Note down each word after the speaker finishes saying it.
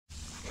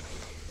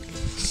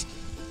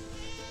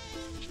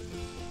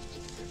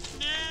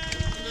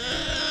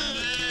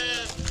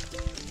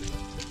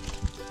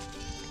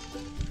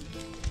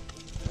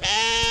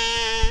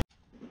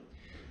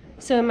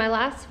So in my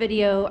last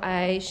video,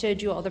 I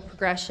showed you all the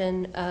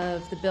progression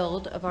of the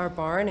build of our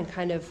barn and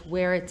kind of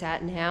where it's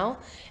at now.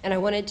 And I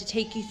wanted to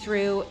take you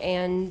through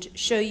and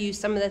show you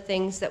some of the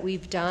things that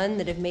we've done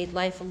that have made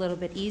life a little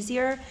bit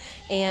easier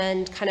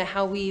and kind of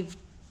how we've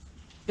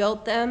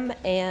built them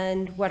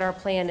and what our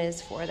plan is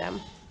for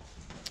them.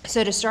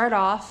 So to start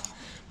off,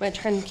 I'm going to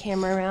turn the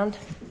camera around.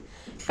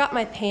 I've got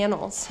my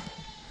panels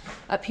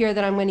up here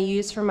that I'm going to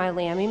use for my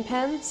lambing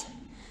pens.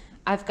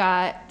 I've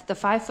got the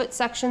 5-foot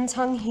sections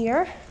hung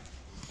here,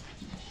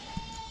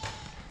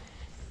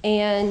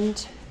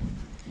 and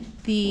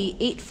the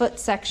 8-foot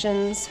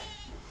sections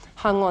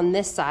hung on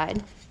this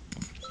side.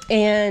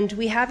 And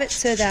we have it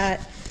so that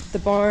the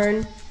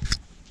barn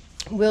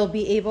will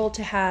be able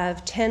to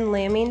have 10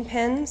 lambing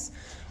pens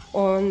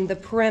on the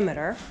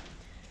perimeter.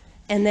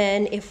 And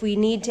then if we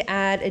need to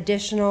add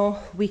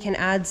additional, we can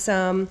add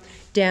some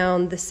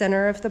down the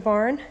center of the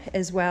barn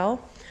as well.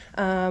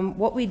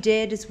 What we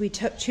did is we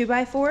took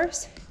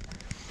 2x4s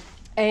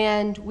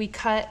and we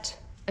cut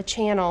a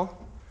channel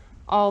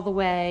all the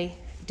way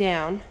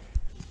down,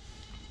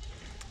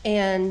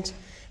 and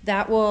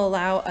that will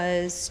allow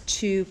us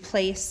to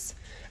place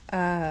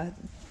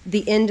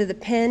the end of the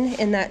pin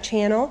in that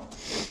channel,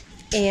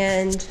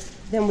 and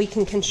then we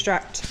can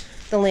construct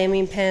the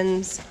lambing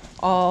pens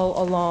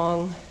all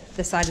along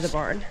the side of the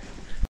barn.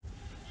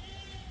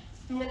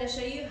 I'm going to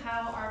show you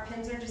how our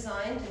pens are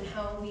designed and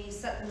how we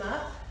set them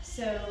up.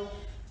 So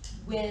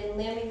when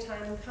lambing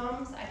time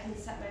comes, I can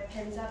set my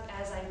pens up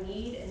as I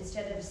need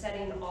instead of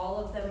setting all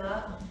of them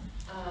up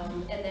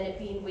and then it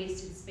being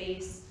wasted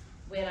space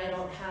when I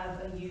don't have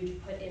a ewe to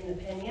put in the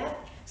pen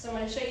yet. So I'm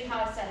going to show you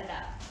how I set it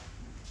up.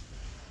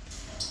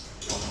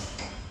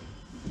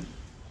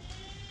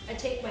 I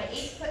take my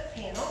 8-foot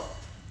panel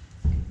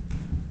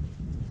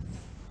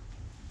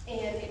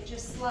and it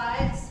just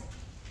slides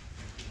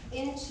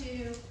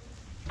into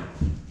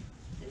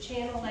the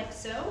channel like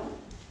so.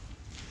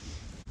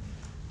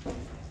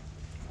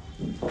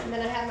 And then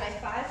I have my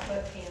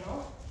 5-foot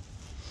panel,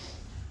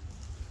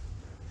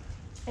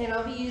 and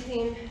I'll be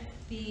using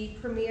the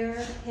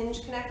Premier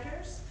hinge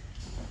connectors.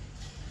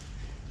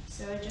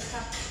 So I just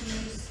have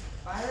to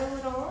spiral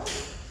it on.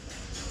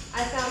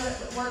 I found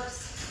that it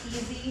works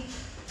easy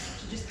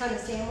to just kind of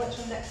sandwich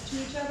them next to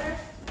each other.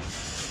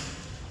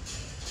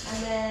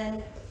 And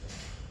then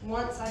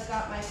once I've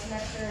got my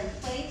connector in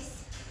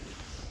place,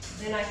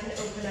 then I can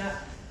open up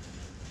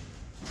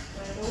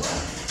my door.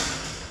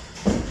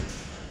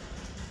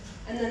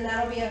 And then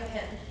that'll be a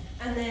pin.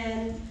 And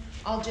then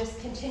I'll just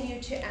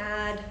continue to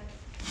add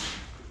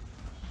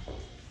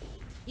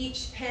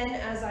each pin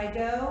as I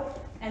go.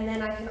 And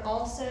then I can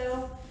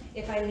also,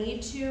 if I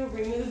need to,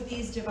 remove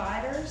these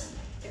dividers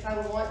if I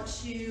want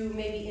to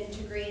maybe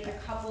integrate a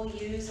couple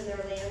ewes and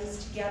their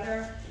lambs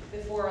together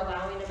before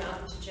allowing them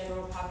out into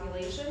general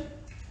population.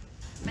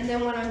 And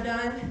then when I'm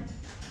done,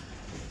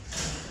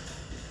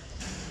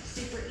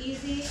 super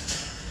easy.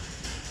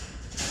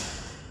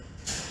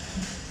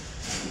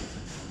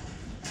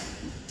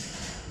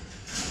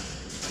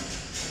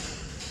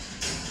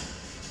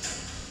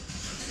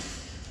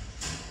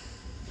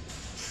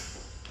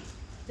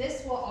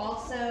 This will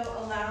also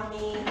allow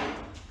me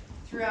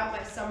throughout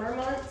my summer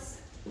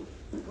months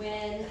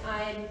when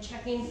I'm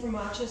checking for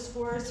matcha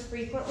scores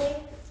frequently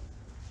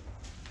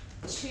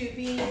to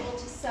be able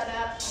to set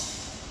up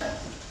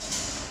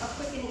a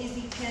quick and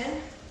easy pin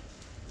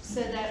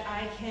so that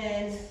I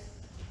can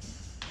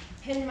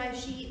pin my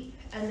sheep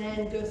and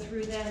then go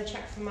through them,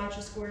 check for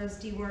matcha scores,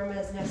 deworm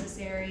as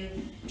necessary,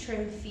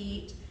 trim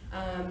feet,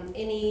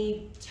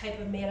 any type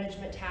of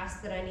management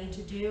task that I need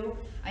to do.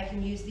 I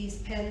can use these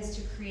pins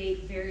to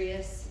create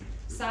various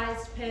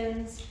sized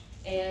pins,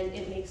 and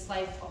it makes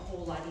life a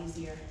whole lot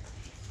easier.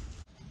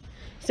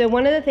 So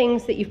one of the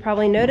things that you've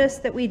probably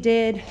noticed that we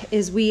did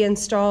is we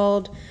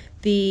installed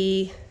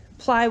the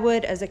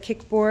plywood as a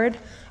kickboard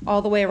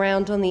all the way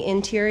around on the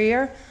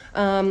interior.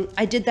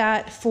 I did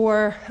that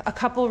for a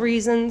couple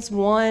reasons.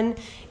 One,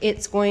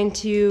 it's going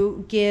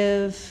to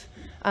give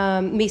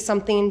me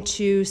something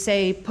to,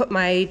 say, put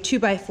my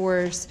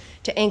 2x4s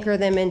to anchor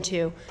them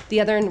into.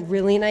 The other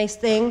really nice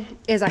thing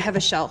is I have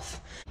a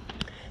shelf.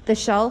 The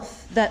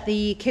shelf that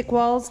the kick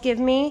walls give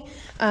me,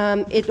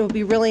 it will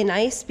be really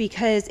nice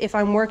because if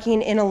I'm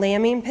working in a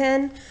lambing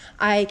pen,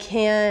 I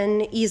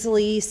can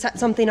easily set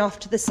something off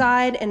to the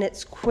side and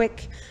it's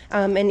quick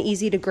and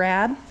easy to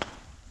grab.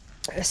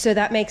 So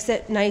that makes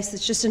it nice.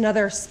 It's just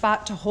another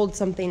spot to hold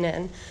something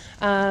in.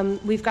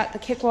 We've got the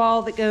kick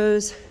wall that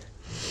goes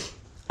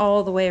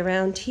all the way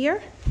around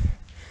here.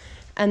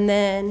 And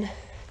then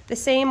the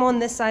same on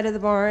this side of the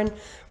barn.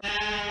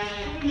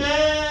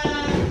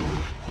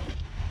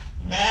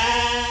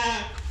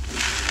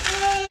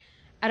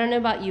 I don't know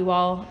about you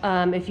all,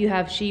 if you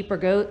have sheep or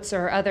goats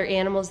or other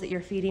animals that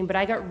you're feeding, but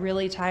I got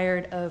really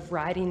tired of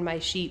riding my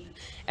sheep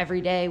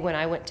every day when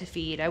I went to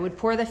feed. I would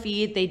pour the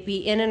feed, they'd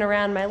be in and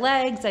around my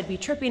legs, I'd be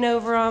tripping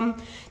over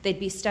them, they'd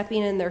be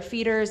stepping in their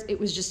feeders. It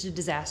was just a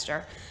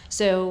disaster.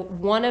 So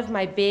one of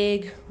my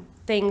big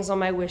things on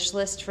my wish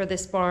list for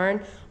this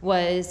barn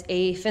was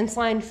a fence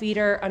line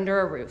feeder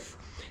under a roof.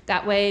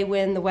 That way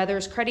when the weather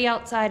is cruddy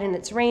outside and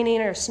it's raining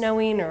or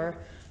snowing or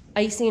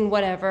icing,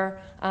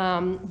 whatever,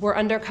 we're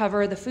under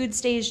cover, the food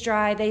stays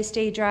dry, they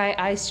stay dry,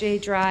 I stay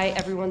dry,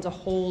 everyone's a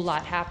whole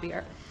lot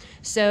happier.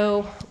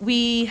 So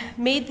we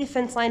made the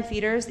fence line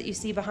feeders that you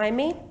see behind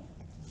me,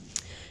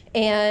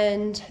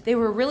 and they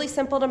were really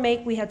simple to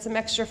make. We had some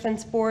extra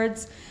fence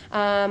boards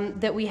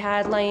that we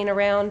had laying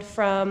around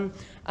from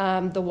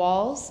the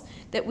walls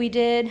that we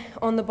did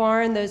on the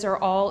barn. Those are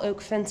all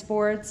oak fence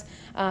boards.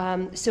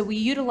 So we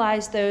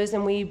utilized those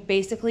and we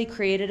basically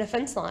created a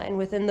fence line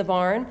within the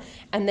barn,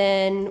 and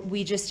then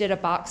we just did a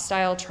box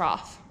style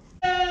trough.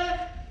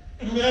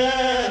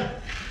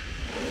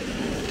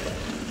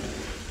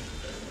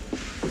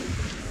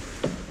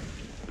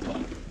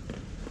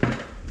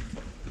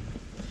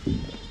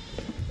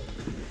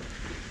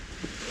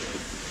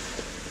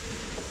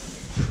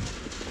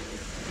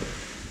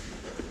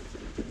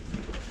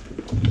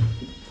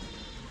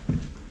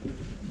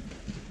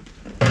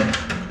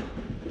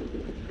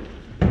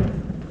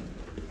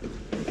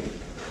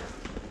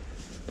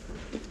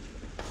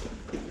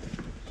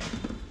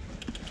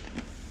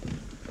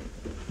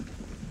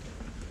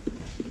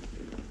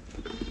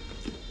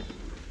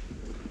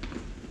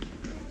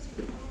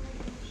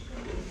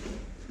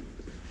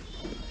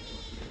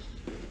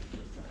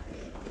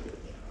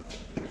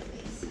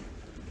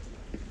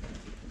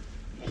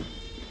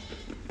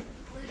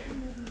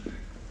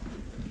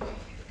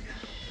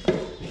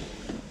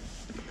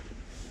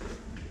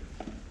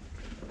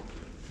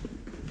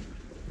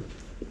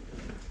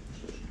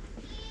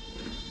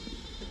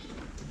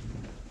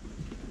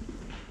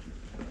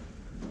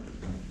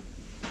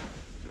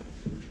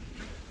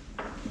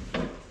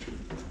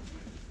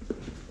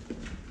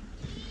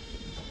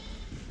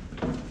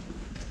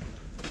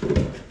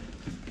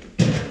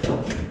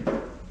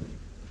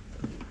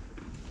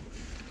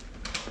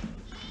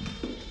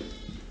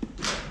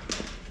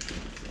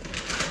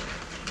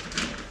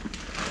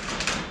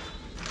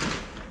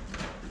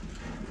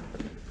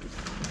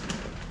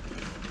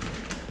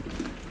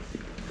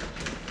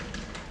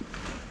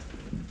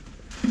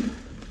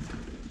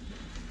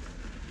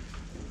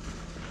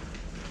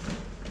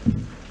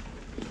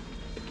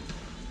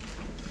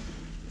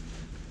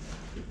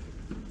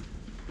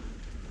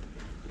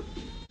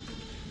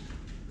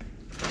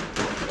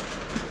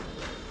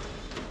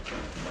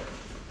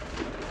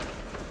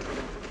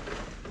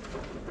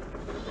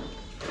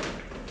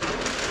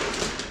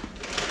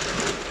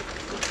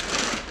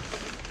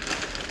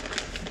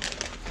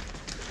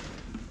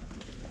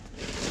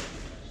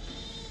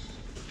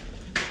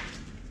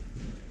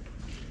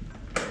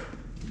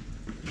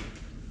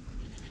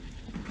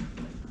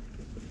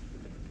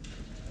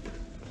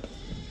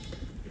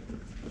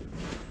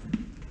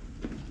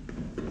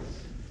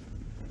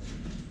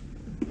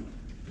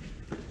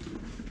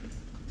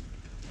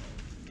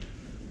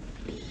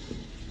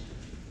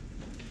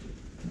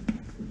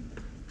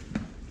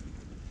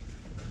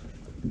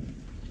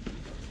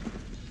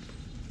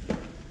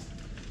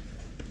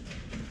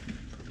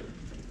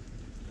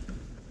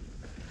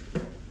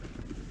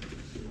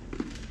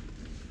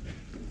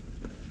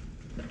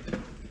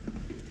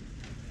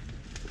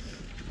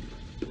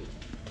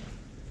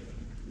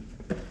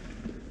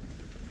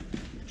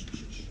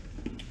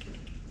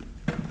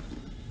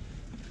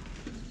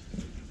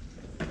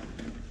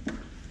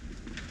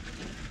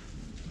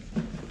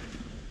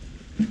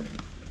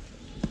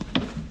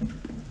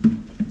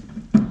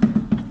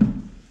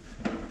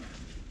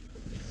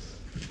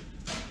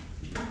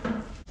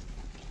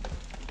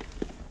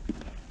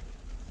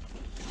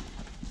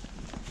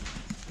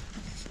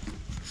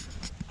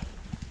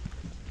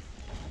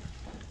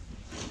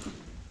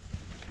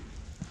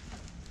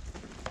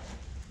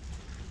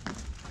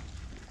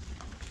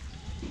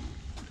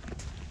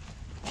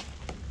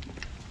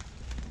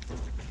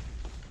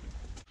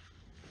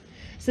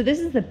 So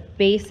this is the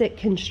basic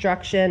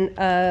construction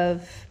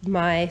of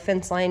my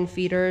fence line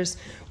feeders.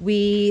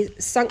 We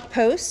sunk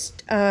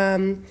post.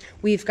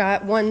 We've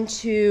got 1,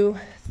 2,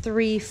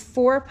 3,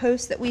 4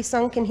 posts that we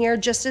sunk in here,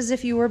 just as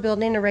if you were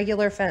building a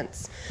regular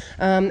fence.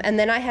 And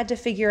then I had to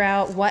figure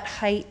out what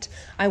height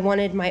I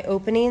wanted my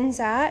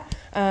openings at.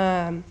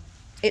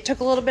 It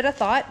took a little bit of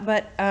thought,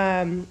 but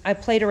I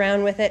played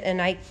around with it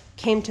and I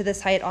came to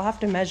this height. I'll have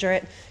to measure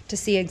it to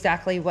see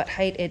exactly what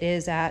height it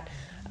is at.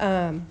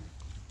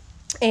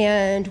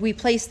 And we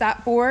placed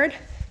that board,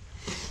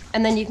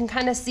 and then you can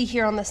kind of see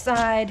here on the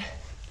side,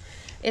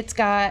 it's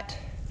got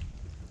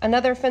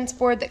another fence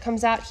board that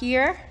comes out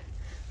here.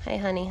 Hi,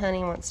 honey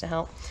wants to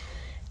help.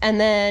 And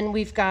then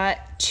we've got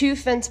 2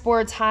 fence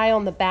boards high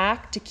on the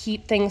back to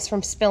keep things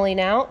from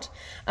spilling out.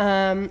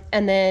 And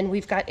then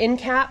we've got end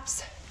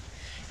caps,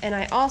 and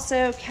I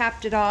also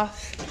capped it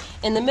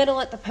off in the middle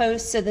at the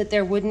post so that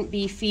there wouldn't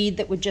be feed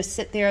that would just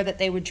sit there that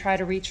they would try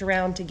to reach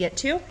around to get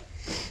to.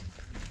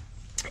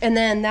 And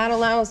then that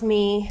allows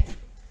me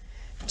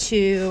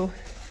to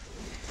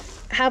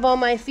have all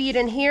my feed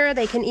in here.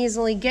 They can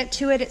easily get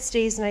to it. It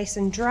stays nice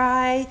and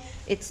dry.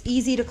 It's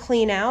easy to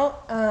clean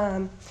out.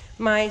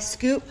 My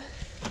scoop,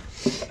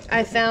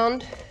 I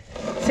found,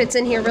 fits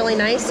in here really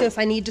nice. So if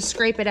I need to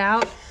scrape it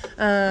out,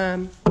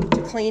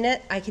 to clean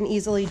it, I can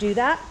easily do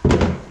that.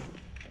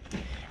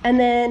 And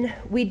then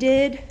we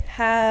did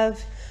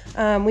have,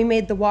 we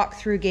made the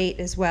walk-through gate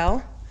as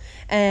well.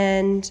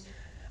 And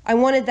I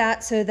wanted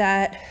that so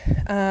that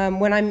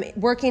when I'm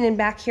working in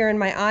back here in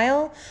my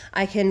aisle,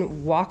 I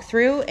can walk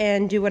through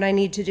and do what I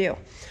need to do.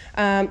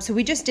 So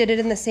we just did it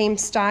in the same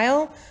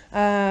style,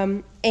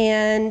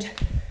 and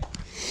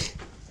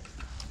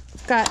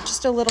got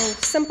just a little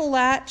simple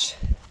latch.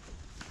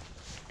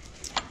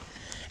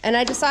 And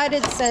I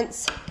decided,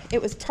 since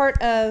it was part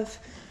of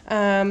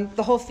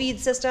the whole feed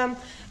system,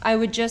 I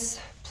would just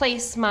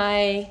place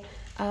my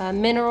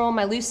mineral,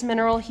 my loose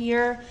mineral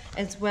here,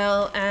 as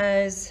well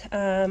as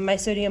my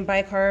sodium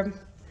bicarb,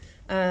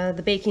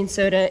 the baking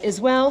soda as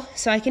well.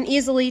 So I can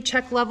easily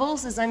check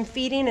levels as I'm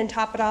feeding and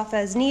top it off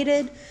as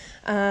needed.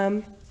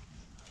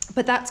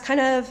 But that's kind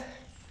of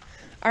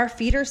our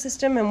feeder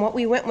system and what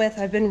we went with.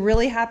 I've been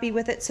really happy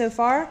with it so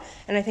far,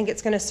 and I think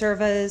it's going to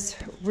serve us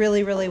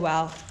really, really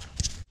well.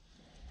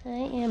 Hi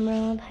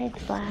Emerald, hi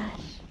Flash.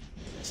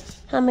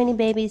 How many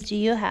babies do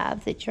you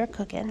have that you're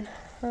cooking?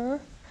 Huh?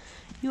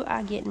 You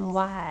are getting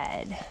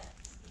wide.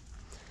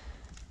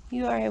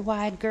 You are a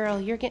wide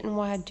girl. You're getting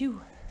wide too.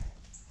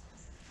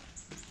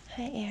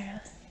 Hi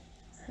Era.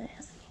 Hi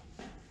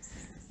honey.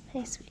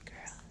 Hey sweet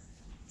girl.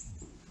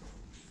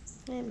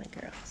 Hey my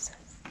girls.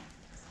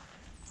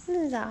 This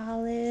is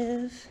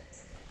Olive.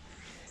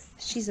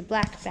 She's a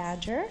black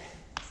badger.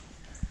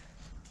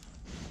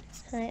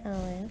 Hi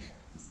Olive.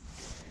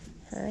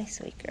 Hi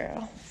sweet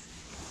girl.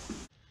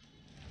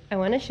 I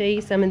want to show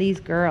you some of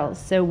these girls.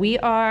 So we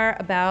are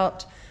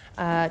about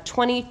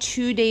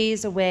 22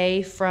 days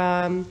away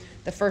from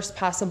the first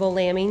possible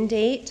lambing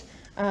date.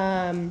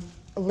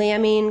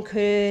 Lambing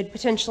could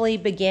potentially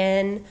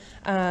begin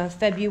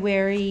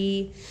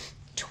February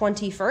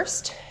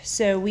 21st.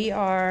 So we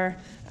are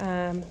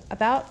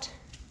about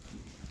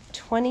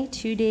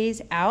 22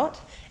 days out,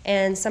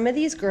 and some of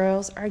these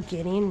girls are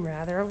getting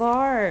rather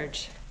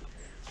large.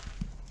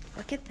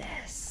 Look at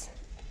this.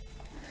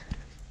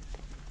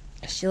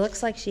 She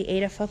looks like she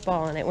ate a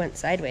football and it went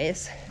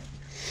sideways.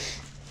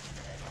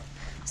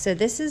 So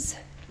this is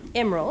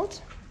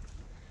Emerald,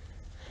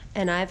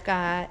 and I've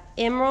got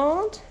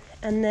Emerald,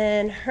 and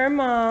then her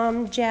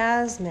mom,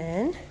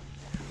 Jasmine,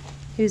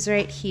 who's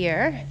right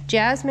here.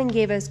 Jasmine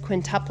gave us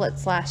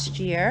quintuplets last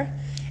year,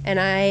 and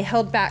I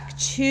held back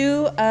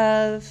 2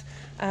 of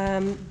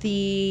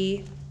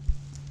the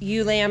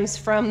ewe lambs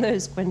from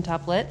those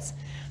quintuplets.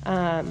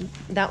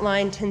 That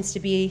line tends to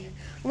be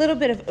a little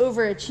bit of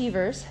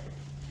overachievers.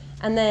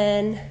 And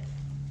then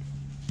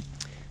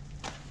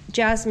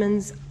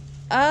Jasmine's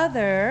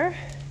other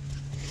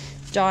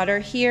daughter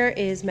here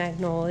is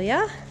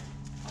Magnolia.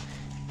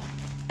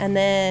 And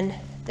then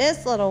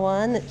this little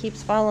one that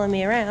keeps following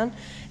me around,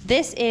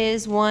 this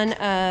is one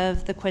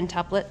of the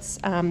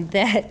quintuplets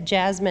that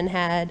Jasmine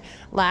had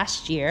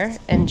last year,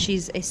 and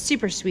she's a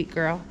super sweet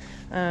girl.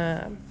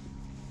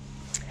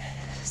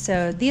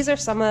 So these are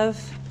some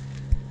of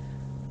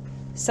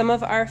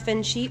our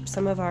fen sheep,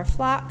 some of our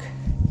flock,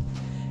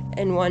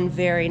 and one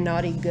very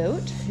naughty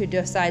goat who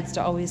decides to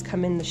always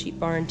come in the sheep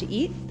barn to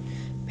eat.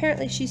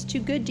 Apparently she's too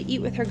good to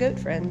eat with her goat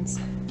friends.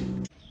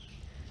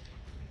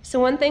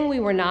 So one thing we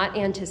were not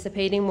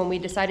anticipating when we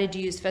decided to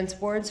use fence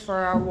boards for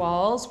our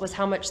walls was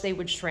how much they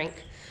would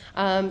shrink.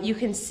 You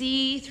can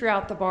see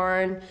throughout the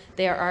barn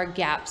there are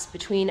gaps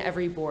between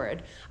every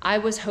board. I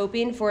was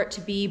hoping for it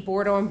to be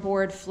board on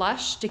board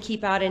flush to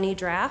keep out any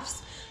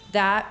drafts.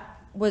 That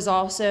was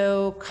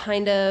also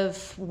kind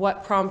of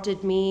what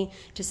prompted me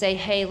to say,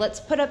 hey, let's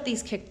put up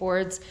these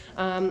kickboards.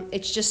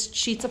 It's just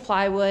sheets of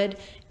plywood,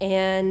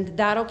 and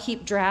that'll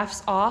keep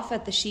drafts off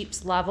at the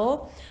sheep's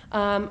level.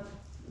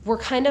 We're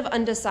kind of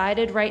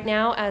undecided right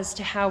now as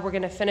to how we're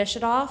gonna finish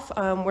it off.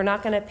 We're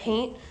not gonna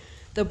paint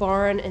the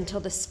barn until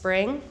the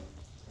spring.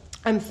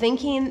 I'm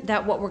thinking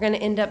that what we're gonna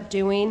end up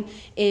doing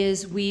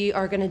is we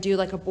are gonna do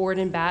like a board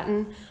and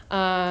batten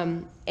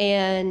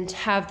and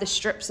have the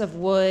strips of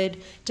wood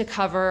to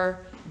cover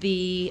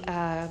the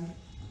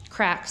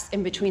cracks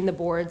in between the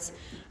boards.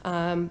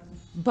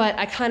 But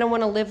I kind of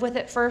want to live with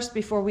it first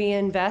before we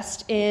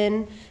invest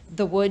in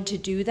the wood to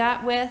do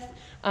that with.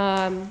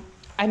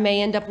 I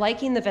may end up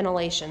liking the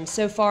ventilation.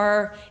 So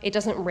far, it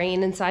doesn't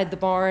rain inside the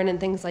barn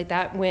and things like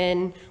that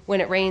when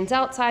it rains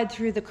outside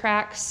through the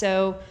cracks.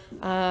 So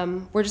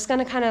we're just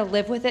gonna kind of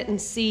live with it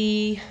and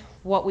see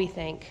what we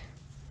think.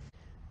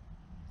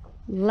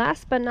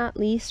 Last but not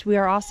least, we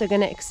are also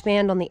gonna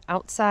expand on the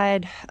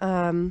outside,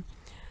 the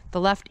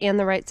left and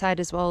the right side,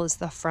 as well as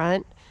the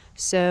front.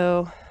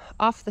 So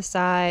off the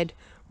side,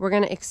 we're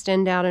gonna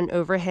extend out an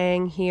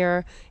overhang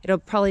here. It'll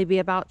probably be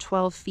about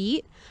 12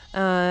 feet.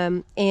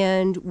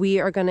 And we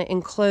are gonna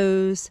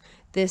enclose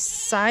this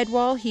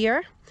sidewall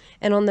here.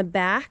 And on the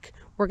back,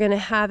 we're gonna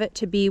have it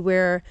to be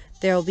where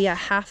there'll be a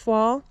half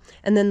wall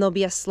and then there'll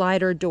be a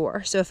slider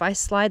door. So if I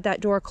slide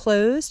that door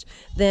closed,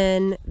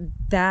 then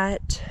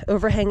that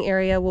overhang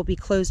area will be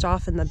closed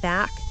off in the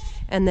back,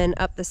 and then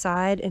up the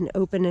side and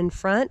open in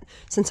front,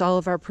 since all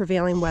of our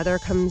prevailing weather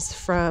comes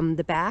from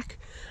the back.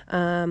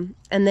 And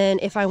then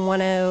if I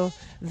want to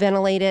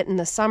ventilate it in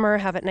the summer,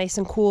 have it nice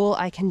and cool,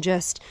 I can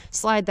just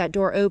slide that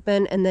door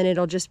open, and then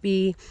it'll just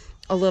be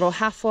a little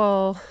half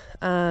wall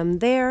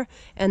there,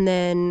 and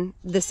then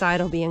this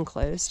side will be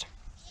enclosed.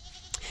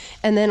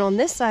 And then on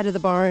this side of the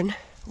barn,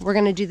 we're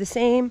going to do the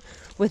same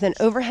with an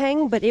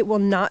overhang, but it will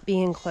not be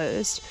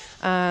enclosed.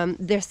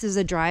 This is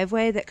a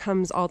driveway that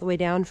comes all the way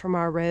down from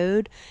our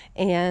road,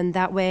 and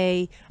that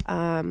way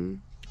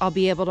I'll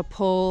be able to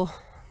pull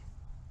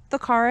the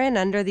car in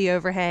under the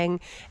overhang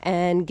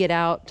and get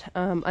out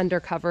under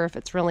cover if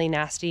it's really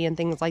nasty and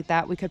things like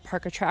that. We could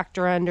park a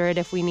tractor under it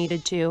if we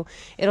needed to.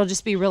 It'll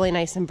just be really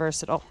nice and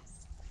versatile.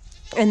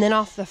 And then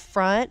off the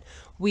front,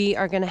 we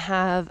are going to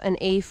have an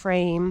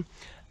A-frame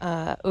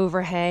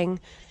overhang,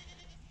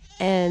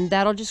 and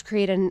that'll just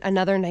create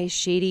another nice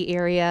shady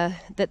area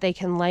that they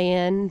can lay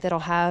in, that'll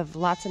have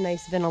lots of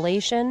nice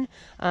ventilation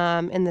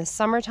in the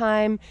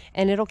summertime,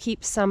 and it'll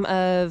keep some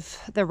of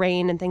the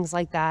rain and things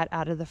like that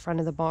out of the front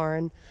of the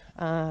barn,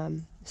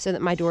 so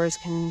that my doors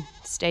can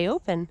stay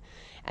open.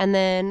 And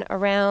then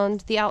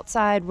around the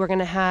outside, we're going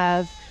to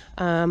have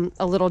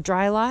a little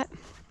dry lot,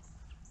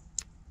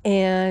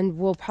 and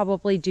we'll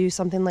probably do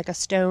something like a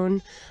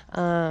stone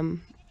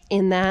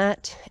in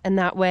that, and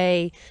that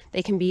way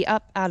they can be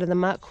up out of the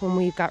muck when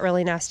we've got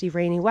really nasty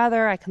rainy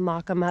weather. I can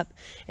lock them up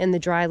in the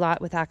dry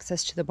lot with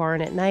access to the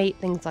barn at night,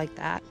 things like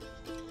that.